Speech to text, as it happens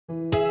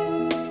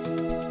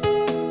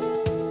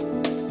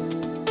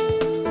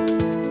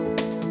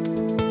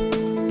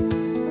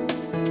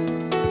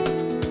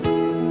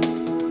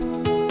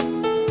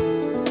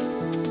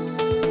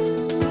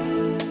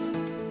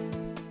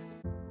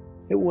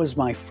was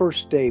my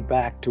first day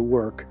back to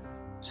work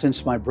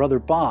since my brother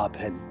Bob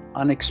had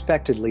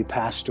unexpectedly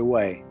passed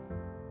away.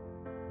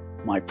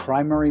 My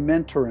primary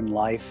mentor in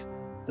life,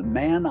 the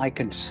man I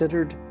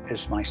considered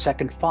as my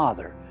second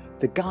father,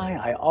 the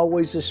guy I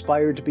always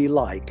aspired to be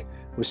like,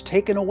 was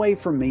taken away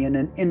from me in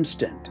an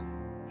instant.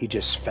 He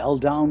just fell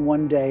down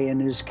one day in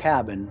his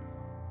cabin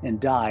and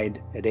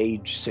died at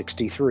age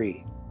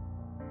 63.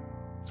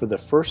 For the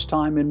first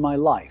time in my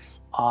life,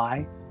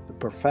 I, the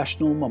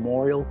professional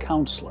memorial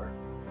counselor,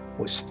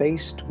 was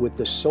faced with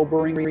the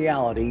sobering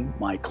reality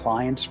my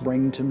clients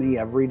bring to me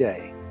every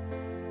day.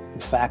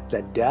 The fact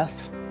that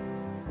death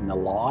and the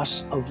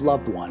loss of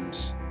loved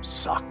ones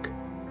suck.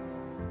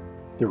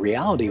 The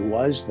reality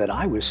was that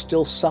I was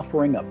still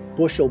suffering a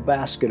bushel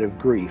basket of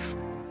grief,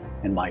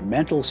 and my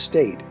mental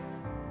state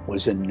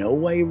was in no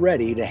way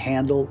ready to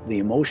handle the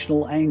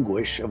emotional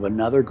anguish of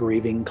another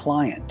grieving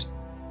client.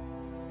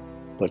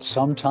 But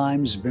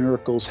sometimes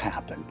miracles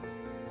happen,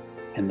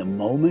 and the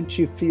moment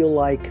you feel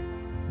like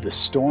the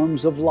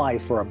storms of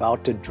life are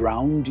about to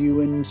drown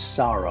you in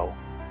sorrow,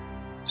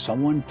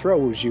 someone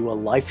throws you a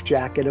life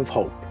jacket of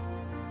hope.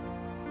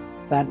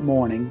 That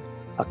morning,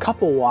 a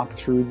couple walked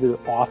through the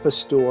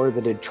office door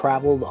that had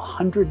traveled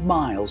 100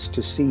 miles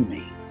to see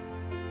me.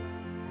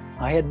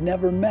 I had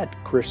never met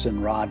Chris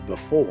and Rod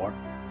before,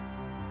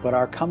 but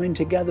our coming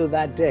together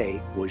that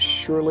day was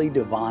surely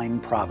divine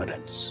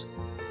providence.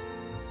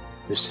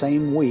 The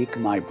same week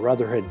my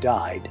brother had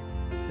died,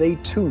 they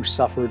too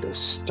suffered a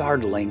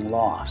startling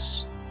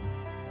loss.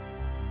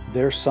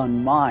 Their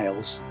son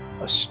Miles,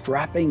 a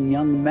strapping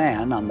young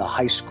man on the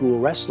high school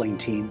wrestling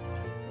team,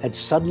 had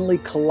suddenly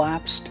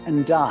collapsed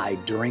and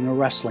died during a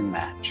wrestling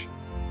match.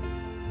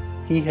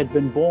 He had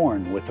been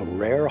born with a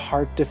rare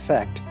heart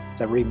defect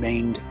that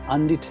remained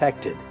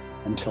undetected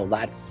until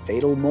that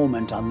fatal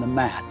moment on the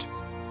mat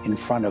in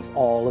front of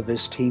all of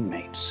his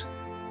teammates.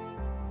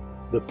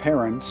 The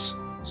parents,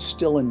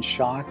 still in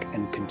shock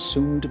and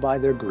consumed by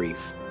their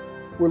grief,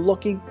 were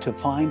looking to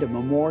find a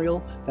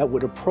memorial that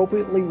would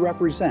appropriately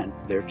represent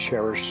their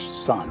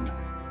cherished son.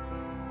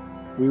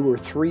 We were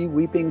three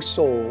weeping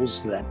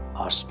souls that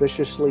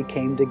auspiciously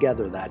came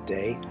together that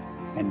day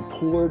and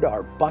poured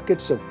our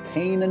buckets of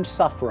pain and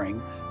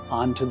suffering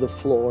onto the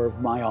floor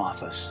of my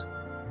office.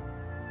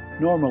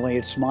 Normally,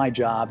 it's my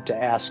job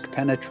to ask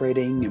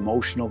penetrating,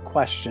 emotional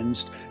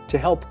questions to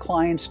help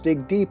clients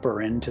dig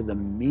deeper into the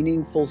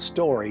meaningful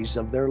stories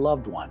of their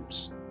loved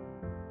ones.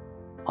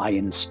 I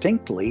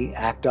instinctively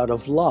act out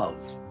of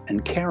love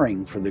and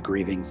caring for the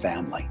grieving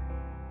family.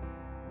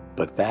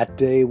 But that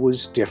day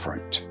was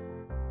different.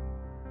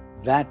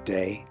 That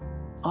day,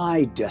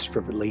 I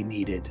desperately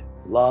needed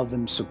love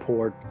and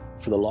support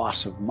for the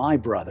loss of my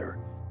brother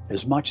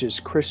as much as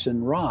Chris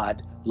and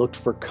Rod looked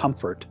for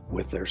comfort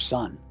with their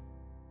son.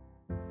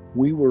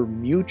 We were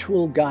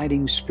mutual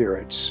guiding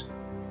spirits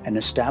and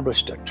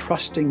established a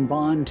trusting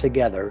bond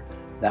together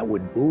that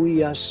would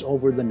buoy us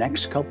over the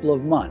next couple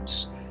of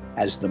months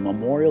as the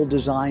memorial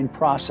design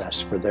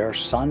process for their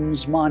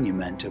son's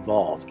monument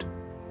evolved.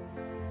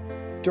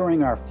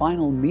 During our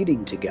final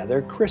meeting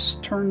together, Chris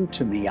turned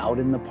to me out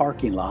in the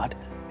parking lot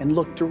and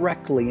looked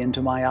directly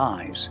into my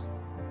eyes.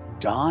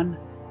 "Don,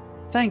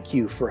 thank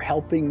you for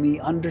helping me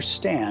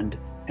understand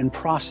and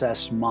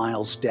process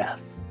Miles'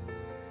 death.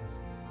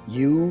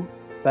 You,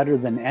 better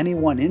than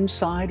anyone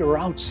inside or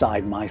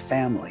outside my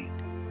family,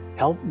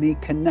 helped me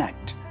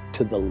connect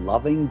to the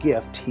loving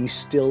gift he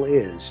still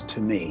is to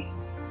me."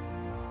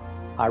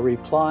 I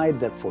replied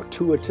that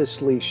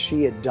fortuitously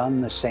she had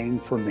done the same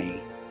for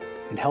me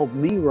and helped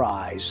me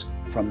rise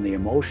from the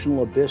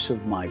emotional abyss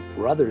of my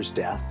brother's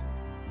death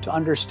to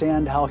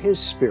understand how his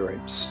spirit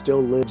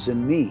still lives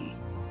in me.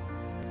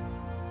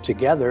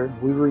 Together,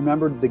 we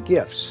remembered the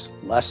gifts,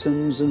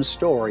 lessons, and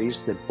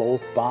stories that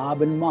both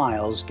Bob and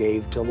Miles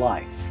gave to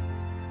life.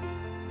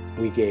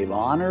 We gave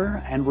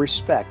honor and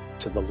respect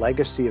to the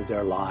legacy of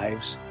their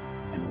lives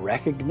and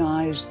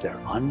recognized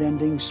their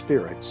unending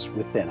spirits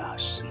within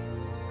us.